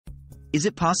Is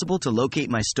it possible to locate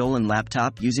my stolen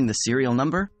laptop using the serial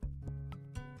number?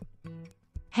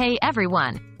 Hey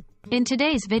everyone! In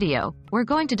today's video, we're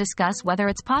going to discuss whether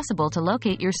it's possible to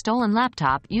locate your stolen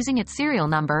laptop using its serial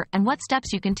number and what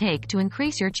steps you can take to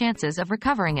increase your chances of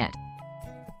recovering it.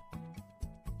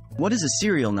 What is a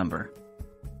serial number?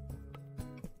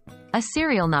 A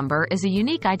serial number is a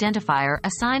unique identifier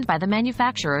assigned by the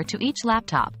manufacturer to each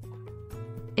laptop.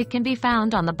 It can be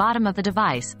found on the bottom of the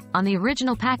device, on the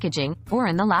original packaging, or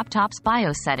in the laptop's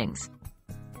BIOS settings.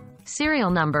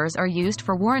 Serial numbers are used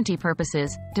for warranty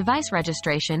purposes, device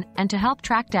registration, and to help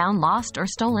track down lost or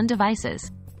stolen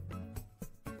devices.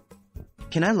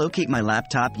 Can I locate my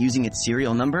laptop using its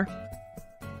serial number?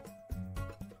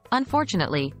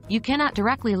 Unfortunately, you cannot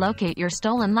directly locate your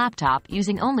stolen laptop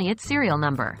using only its serial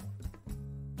number.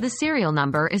 The serial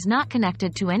number is not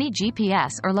connected to any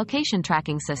GPS or location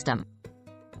tracking system.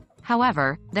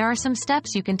 However, there are some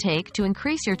steps you can take to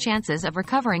increase your chances of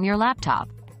recovering your laptop.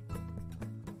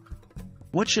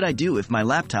 What should I do if my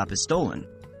laptop is stolen?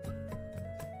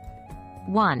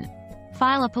 1.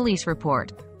 File a police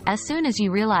report. As soon as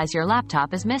you realize your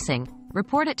laptop is missing,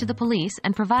 report it to the police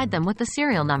and provide them with the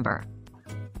serial number.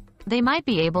 They might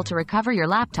be able to recover your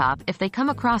laptop if they come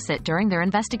across it during their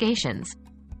investigations.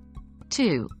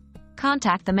 2.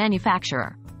 Contact the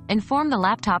manufacturer. Inform the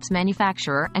laptop's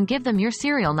manufacturer and give them your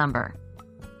serial number.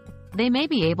 They may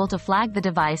be able to flag the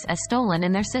device as stolen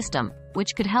in their system,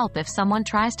 which could help if someone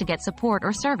tries to get support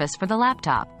or service for the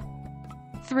laptop.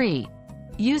 3.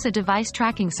 Use a device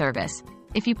tracking service.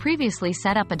 If you previously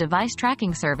set up a device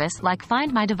tracking service like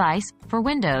Find My Device for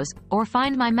Windows or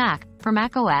Find My Mac for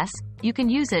Mac OS, you can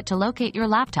use it to locate your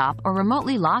laptop or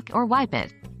remotely lock or wipe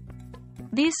it.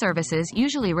 These services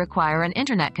usually require an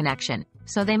internet connection,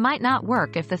 so they might not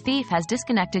work if the thief has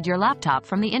disconnected your laptop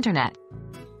from the internet.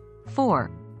 4.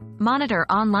 Monitor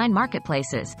online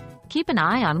marketplaces. Keep an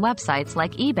eye on websites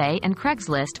like eBay and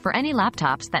Craigslist for any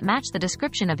laptops that match the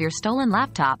description of your stolen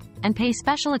laptop, and pay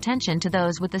special attention to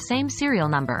those with the same serial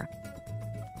number.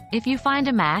 If you find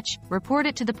a match, report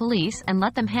it to the police and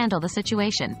let them handle the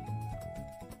situation.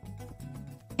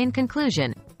 In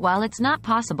conclusion, while it's not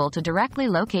possible to directly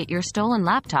locate your stolen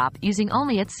laptop using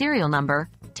only its serial number,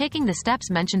 taking the steps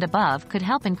mentioned above could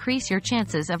help increase your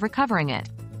chances of recovering it.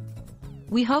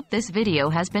 We hope this video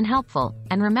has been helpful,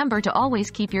 and remember to always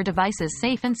keep your devices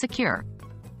safe and secure.